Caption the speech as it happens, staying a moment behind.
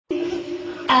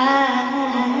I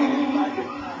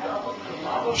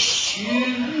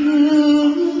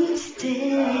should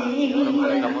stay.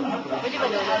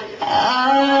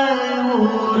 I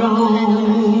would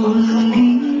only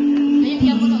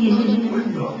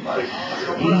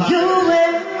your way.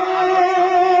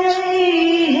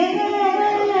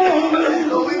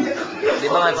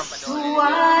 So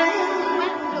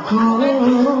I go,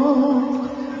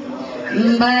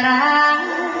 but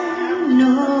I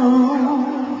know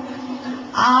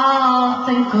I'll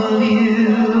think of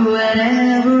you at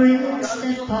every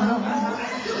step of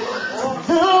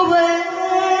the way.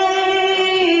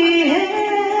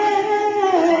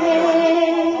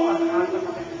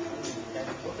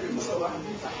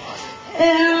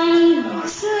 And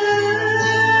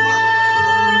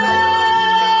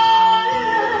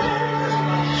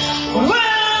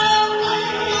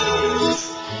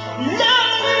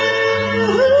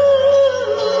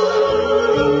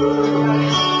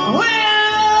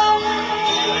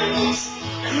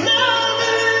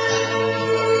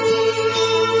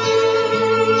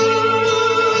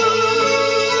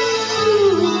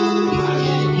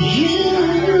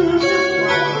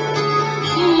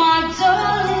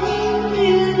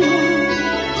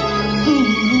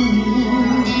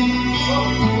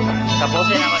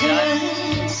Tapusin ako dyan.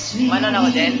 Manon ako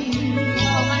din.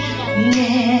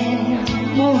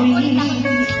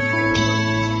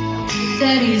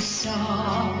 That is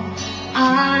all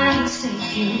I'm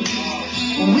taking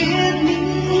with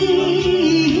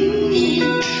me.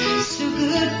 So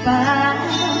goodbye.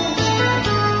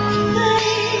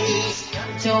 Please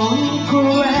don't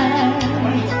cry.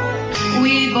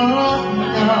 We both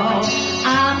know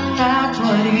I'm not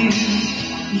what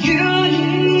you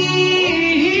need.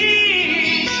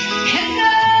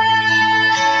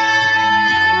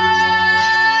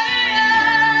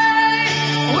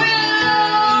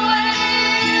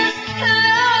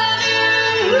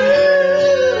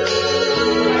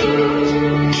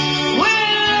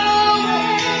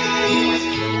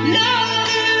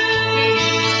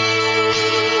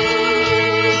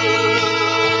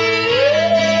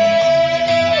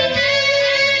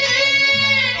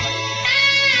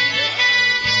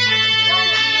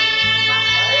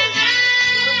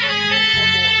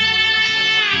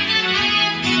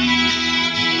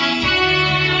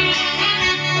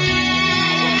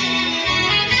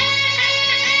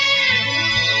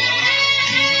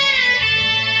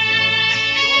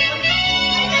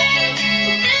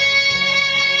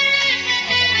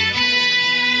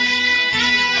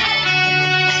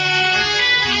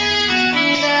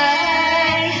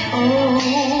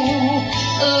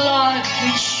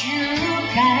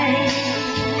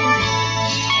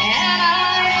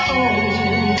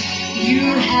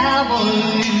 Have all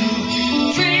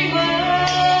you dream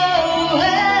of,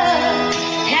 and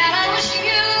I wish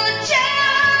you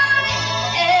joy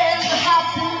and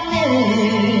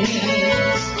happiness.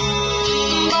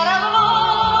 But at the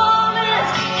moment,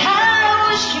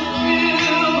 I wish you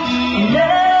feel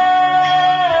love.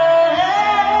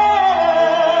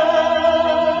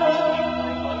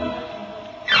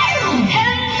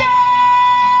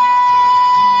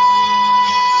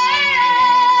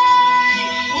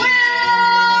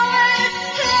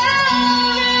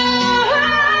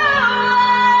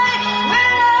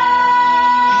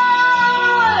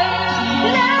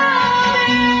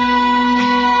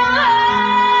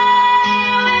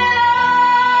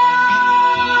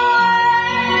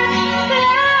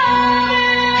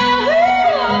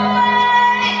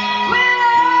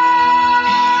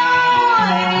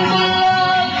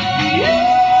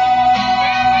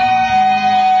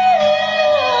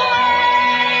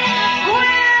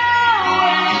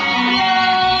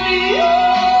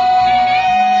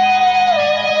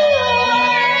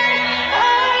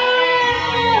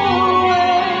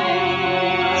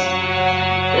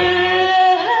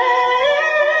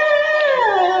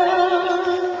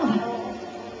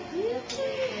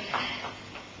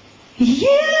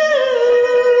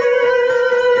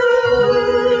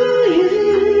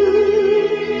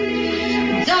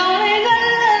 Darling, I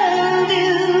love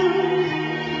you.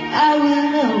 I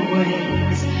will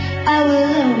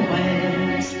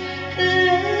always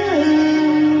love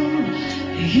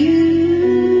you.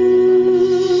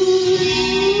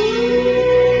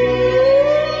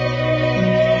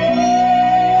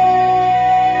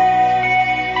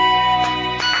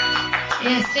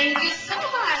 Yes, thank you so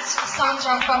much,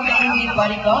 Sandra from the movie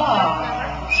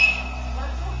Bodyguard.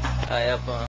 Kaya po.